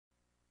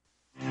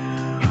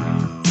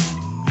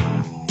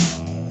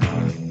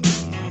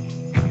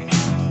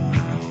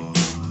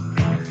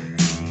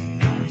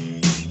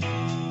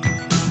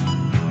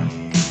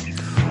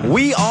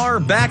We are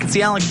back. It's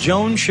the Alex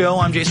Jones Show.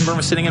 I'm Jason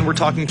Burma sitting in. We're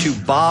talking to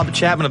Bob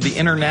Chapman of the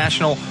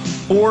International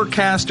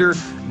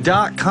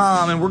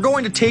Forecaster.com, and we're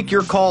going to take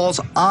your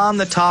calls on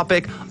the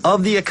topic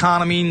of the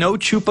economy. No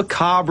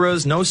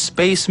chupacabras, no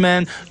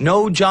spacemen,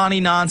 no Johnny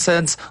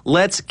nonsense.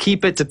 Let's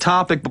keep it to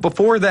topic. But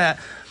before that,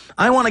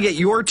 I want to get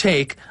your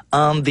take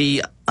on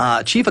the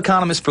chief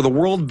economist for the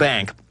World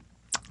Bank,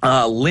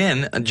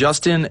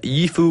 Justin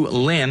Yifu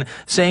Lin,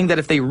 saying that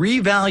if they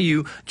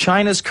revalue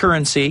China's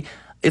currency,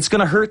 it's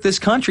going to hurt this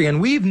country. And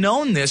we've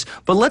known this,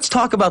 but let's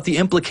talk about the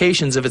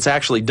implications if it's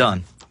actually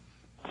done.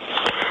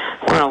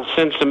 Well,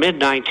 since the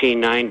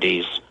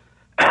mid-1990s,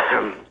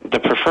 the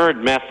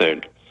preferred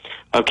method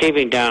of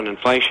keeping down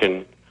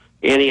inflation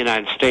in the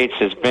United States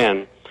has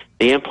been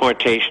the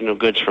importation of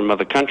goods from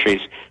other countries,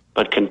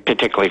 but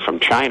particularly from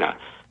China.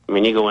 I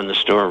mean, you go in the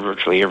store,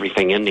 virtually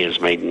everything in India is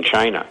made in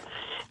China.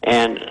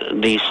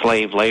 And these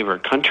slave labor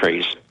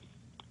countries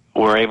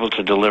were able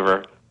to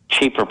deliver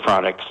cheaper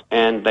products,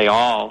 and they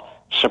all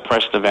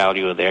suppress the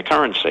value of their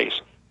currencies.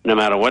 No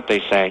matter what they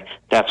say,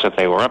 that's what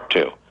they were up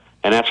to.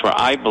 And that's where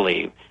I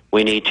believe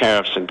we need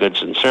tariffs on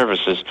goods and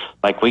services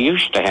like we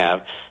used to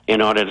have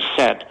in order to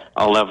set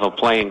a level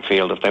playing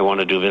field if they want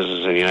to do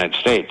business in the United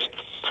States.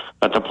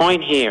 But the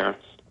point here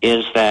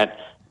is that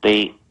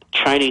the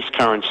Chinese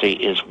currency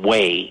is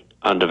way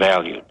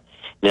undervalued.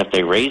 And if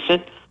they raise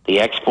it,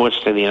 the exports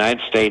to the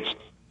United States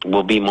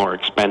will be more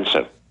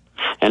expensive.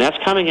 And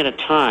that's coming at a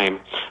time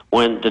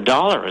when the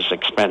dollar is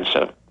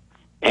expensive.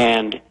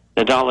 And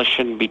the dollar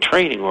shouldn't be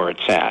trading where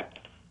it's at.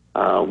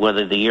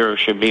 Whether the euro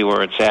should be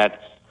where it's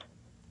at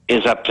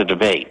is up to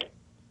debate.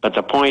 But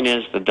the point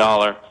is the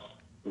dollar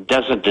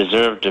doesn't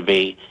deserve to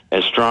be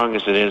as strong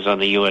as it is on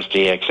the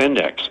USDX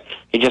index.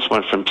 It just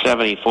went from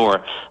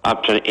 74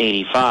 up to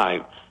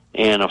 85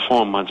 in a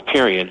 4-month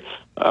period,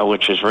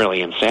 which is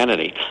really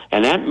insanity.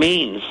 And that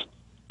means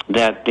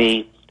that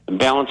the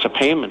balance of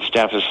payments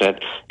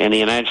deficit in the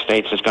United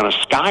States is going to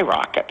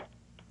skyrocket,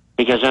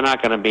 because they're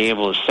not going to be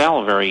able to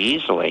sell very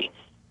easily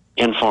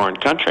in foreign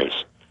countries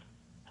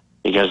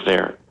because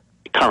their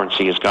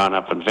currency has gone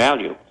up in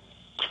value.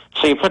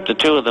 So you put the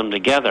two of them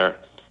together,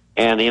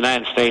 and the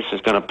United States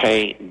is going to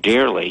pay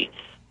dearly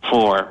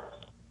for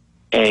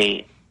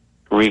a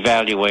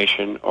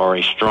revaluation or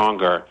a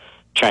stronger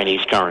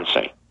Chinese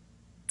currency.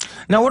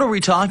 Now, what are we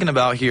talking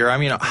about here? I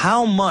mean,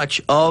 how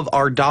much of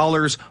our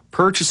dollar's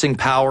purchasing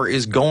power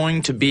is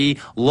going to be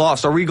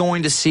lost? Are we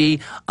going to see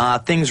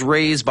things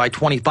raised by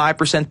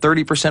 25%,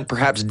 30%,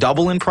 perhaps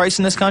double in price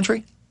in this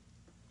country?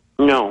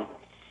 No,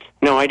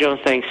 I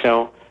don't think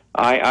so.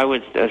 I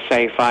would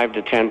say 5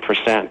 to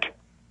 10%.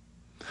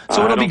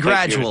 So it'll be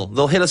gradual.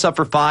 They'll hit us up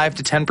for 5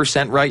 to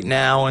 10% right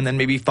now, and then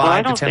maybe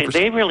 5 to 10%.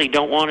 They really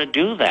don't want to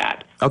do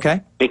that.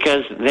 Okay.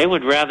 Because they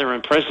would rather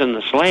imprison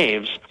the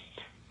slaves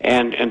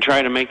and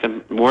try to make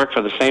them work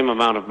for the same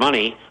amount of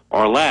money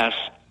or less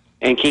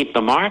and keep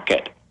the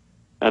market.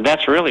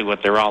 That's really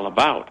what they're all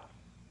about.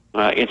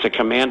 It's a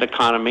command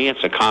economy,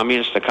 it's a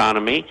communist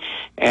economy,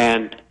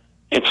 and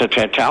it's a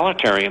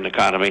totalitarian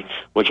economy,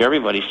 which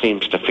everybody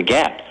seems to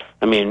forget.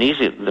 I mean,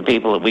 these are the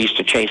people that we used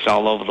to chase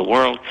all over the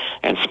world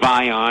and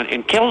spy on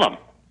and kill them.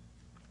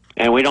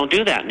 And we don't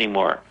do that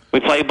anymore. We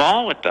play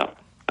ball with them.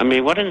 I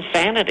mean, what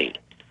insanity.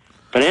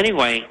 But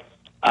anyway,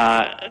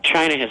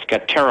 China has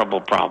got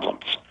terrible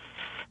problems.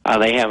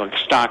 They have a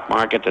stock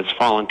market that's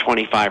fallen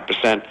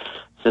 25%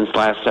 since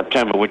last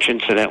September, which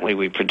incidentally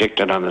we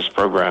predicted on this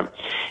program.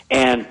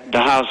 And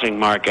the housing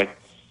market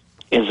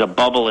is a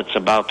bubble. It's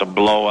about to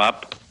blow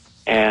up.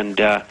 And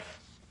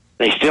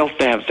they still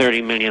have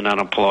 30 million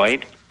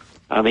unemployed.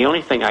 The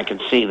only thing I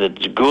can see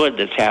that's good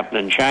that's happened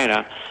in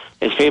China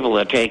is people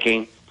are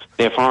taking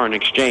their foreign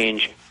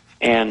exchange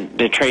and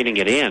they're trading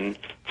it in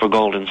for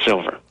gold and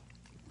silver.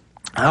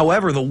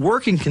 However, the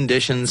working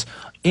conditions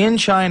in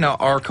China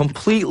are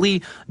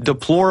completely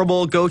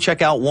deplorable. Go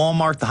check out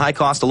Walmart, the high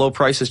cost of low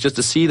prices, just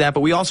to see that.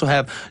 But we also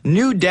have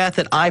new death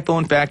at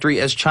iPhone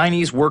factory as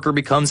Chinese worker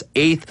becomes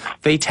 8th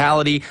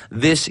fatality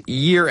this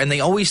year. And they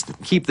always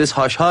keep this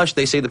hush-hush.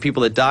 They say the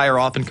people that die are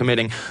often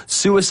committing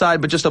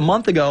suicide. But just a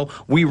month ago,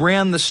 we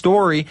ran the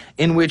story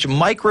in which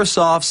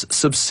Microsoft's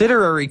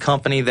subsidiary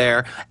company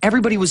there,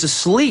 everybody was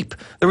asleep.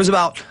 There was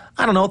about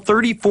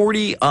 30,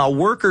 40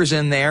 workers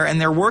in there, and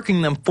they're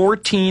working them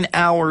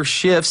 14-hour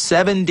shifts,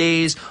 7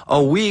 days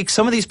a week.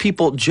 Some of these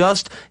people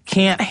just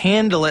can't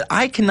handle it.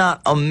 I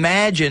cannot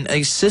imagine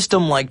a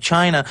system like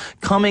China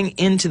coming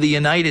into the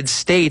United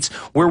States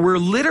where we're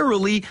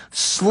literally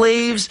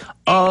slaves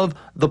of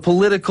the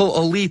political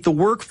elite, the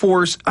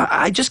workforce.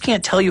 I just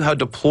can't tell you how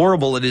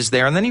deplorable it is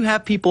there. And then you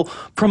have people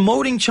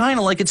promoting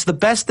China like it's the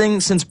best thing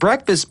since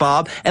breakfast,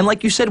 Bob. And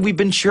like you said, we've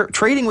been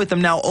trading with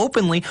them now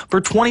openly for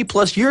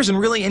 20-plus years and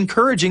really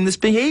encouraging this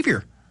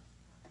behavior.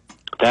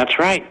 That's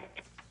right.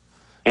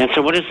 And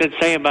so what does it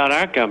say about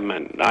our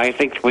government? I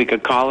think we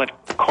could call it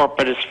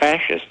corporatist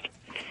fascist.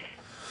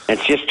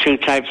 It's just two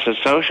types of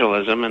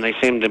socialism, and they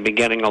seem to be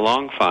getting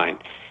along fine,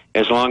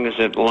 as long as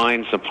it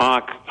lines the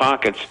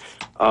pockets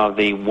of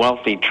the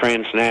wealthy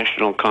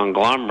transnational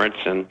conglomerates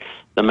and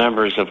the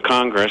members of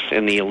Congress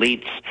and the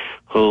elites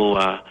who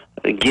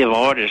give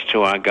orders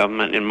to our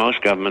government and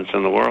most governments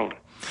in the world.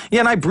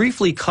 Yeah, and I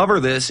briefly cover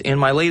this in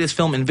my latest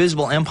film,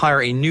 Invisible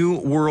Empire, A New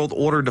World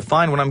Order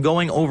Defined, when I'm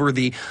going over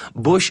the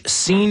Bush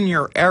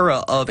senior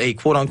era of a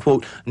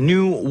quote-unquote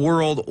New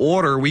World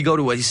Order. We go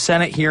to a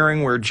Senate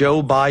hearing where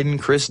Joe Biden,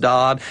 Chris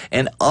Dodd,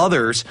 and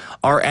others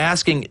are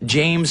asking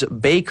James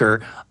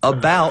Baker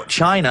about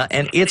China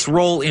and its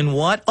role in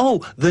what?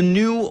 Oh, the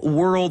New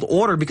World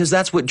Order, because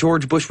that's what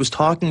George Bush was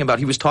talking about.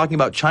 He was talking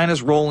about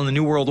China's role in the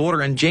New World Order,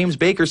 and James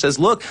Baker says,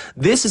 look,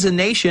 this is a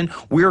nation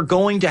we're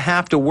going to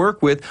have to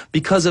work with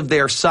because of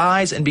their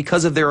size and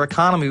because of their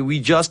economy. We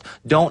just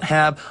don't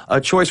have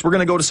a choice. We're going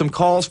to go to some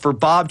calls for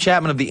Bob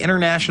Chapman of the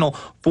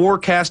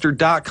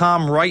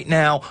internationalforecaster.com right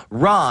now.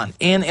 Ron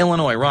in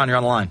Illinois. Ron, you're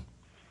on the line.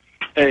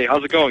 Hey,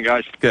 how's it going,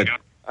 guys? Good.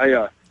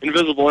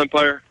 Invisible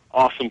Empire,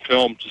 awesome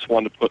film. Just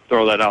wanted to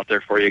throw that out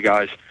there for you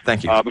guys.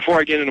 Thank you. Before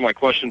I get into my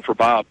question for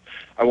Bob,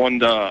 I wanted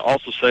to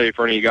also say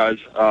for any of you guys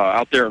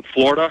out there in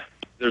Florida,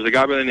 there's a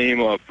guy by the name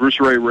of Bruce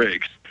Ray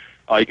Riggs.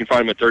 You can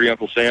find him at 30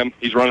 Uncle Sam.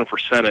 He's running for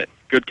Senate.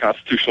 Good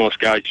constitutionalist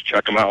guy. You should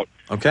check him out.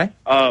 Okay.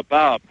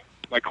 Bob,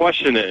 my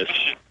question is,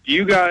 do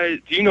you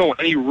know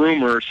any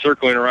rumors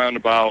circling around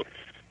about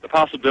the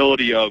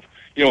possibility of,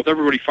 with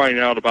everybody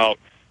finding out about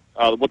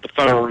what the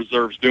Federal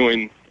Reserve's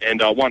doing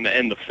and wanting to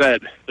end the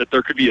Fed, that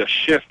there could be a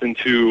shift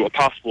into a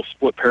possible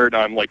split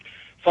paradigm, like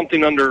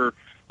something under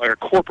like a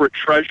corporate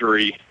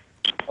treasury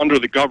under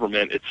the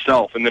government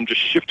itself, and then just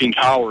shifting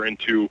power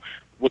into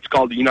what's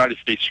called the United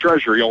States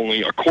Treasury,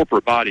 only a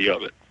corporate body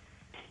of it?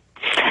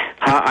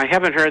 I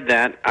haven't heard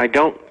that. I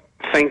don't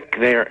think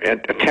they're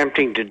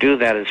attempting to do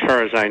that as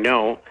far as I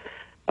know,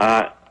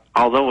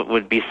 although it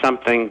would be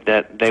something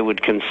that they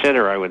would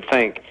consider, I would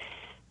think.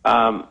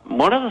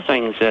 One of the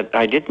things that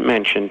I didn't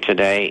mention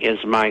today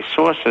is my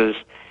sources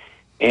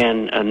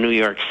in New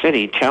York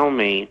City tell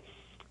me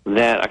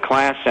that a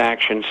class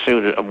action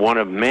suit, one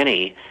of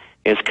many,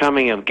 is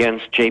coming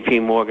against J.P.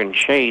 Morgan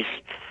Chase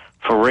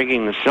for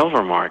rigging the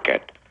silver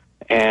market.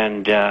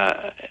 And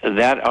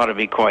that ought to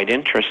be quite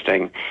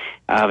interesting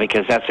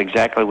because that's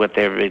exactly what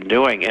they've been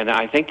doing. And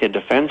I think the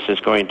defense is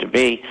going to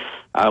be,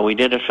 we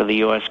did it for the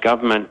U.S.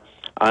 government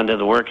under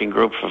the Working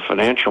Group for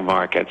Financial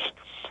Markets,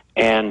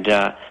 and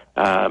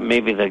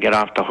maybe they'll get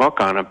off the hook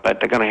on it, but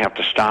they're going to have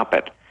to stop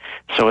it.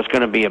 So it's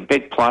going to be a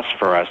big plus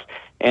for us.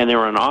 And there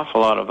are an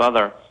awful lot of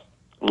other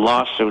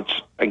lawsuits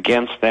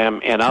against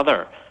them and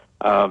other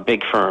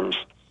big firms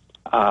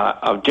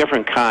of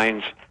different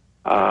kinds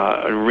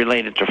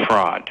related to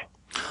fraud.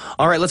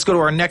 All right, let's go to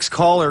our next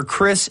caller,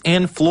 Chris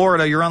in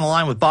Florida. You're on the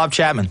line with Bob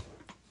Chapman.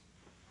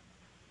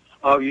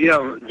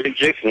 Yeah,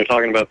 Jason, they're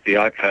talking about the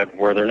iPad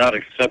where they're not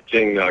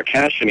accepting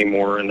cash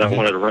anymore, and I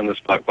wanted to run this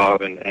by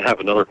Bob and have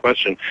another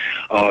question.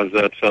 Is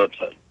that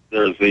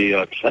there's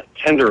the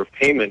tender of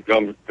payment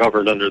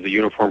governed under the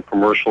Uniform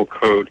Commercial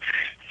Code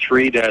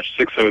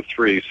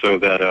 3-603, so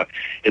that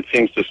it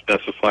seems to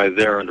specify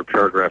there under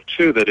paragraph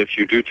 2 that if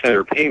you do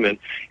tender payment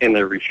and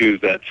they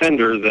refuse that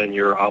tender, then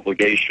your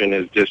obligation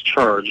is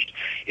discharged,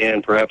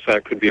 and perhaps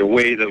that could be a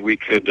way that we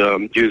could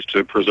use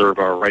to preserve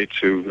our right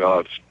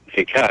to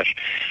pay cash.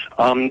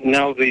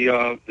 Now,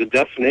 the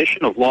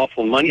definition of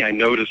lawful money I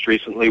noticed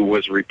recently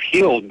was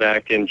repealed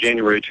back in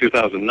January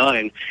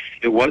 2009.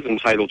 It was in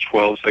Title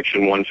 12,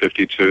 Section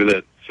 152,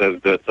 that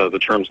says that the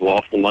terms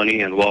lawful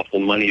money and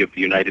lawful money of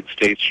the United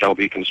States shall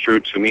be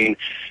construed to mean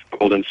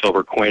gold and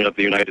silver coin of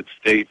the United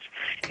States.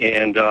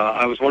 And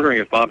I was wondering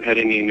if Bob had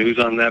any news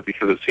on that,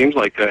 because it seems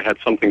like it had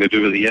something to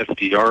do with the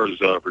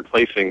FDR's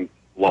replacing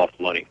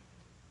lawful money.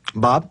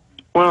 Bob?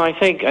 Well, I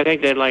think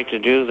they'd like to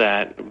do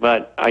that,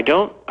 but I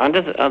don't,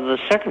 under the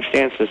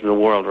circumstances in the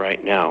world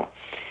right now,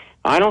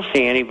 I don't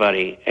see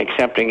anybody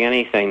accepting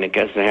anything that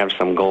doesn't have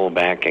some gold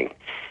backing.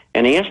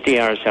 And the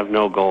SDRs have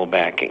no gold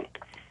backing.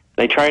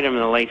 They tried them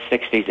in the late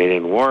 60s. They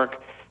didn't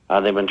work.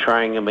 They've been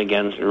trying them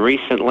again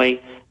recently.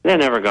 They're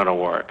never going to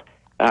work.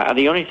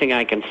 The only thing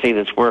I can see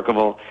that's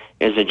workable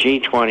is the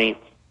G20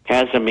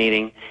 has a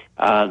meeting.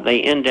 They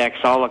index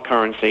all the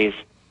currencies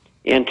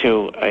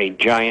into a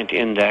giant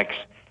index.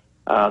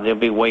 They'll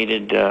be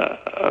weighted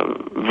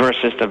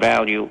versus the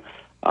value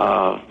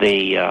of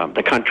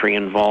the country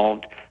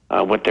involved,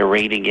 what their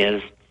rating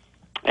is,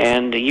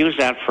 and use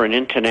that for an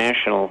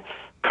international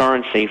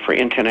currency for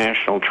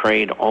international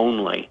trade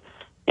only.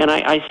 And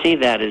I see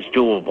that as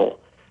doable.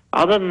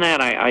 Other than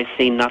that, I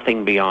see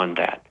nothing beyond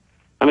that.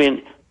 I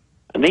mean,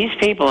 these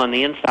people on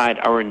the inside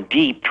are in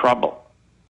deep trouble.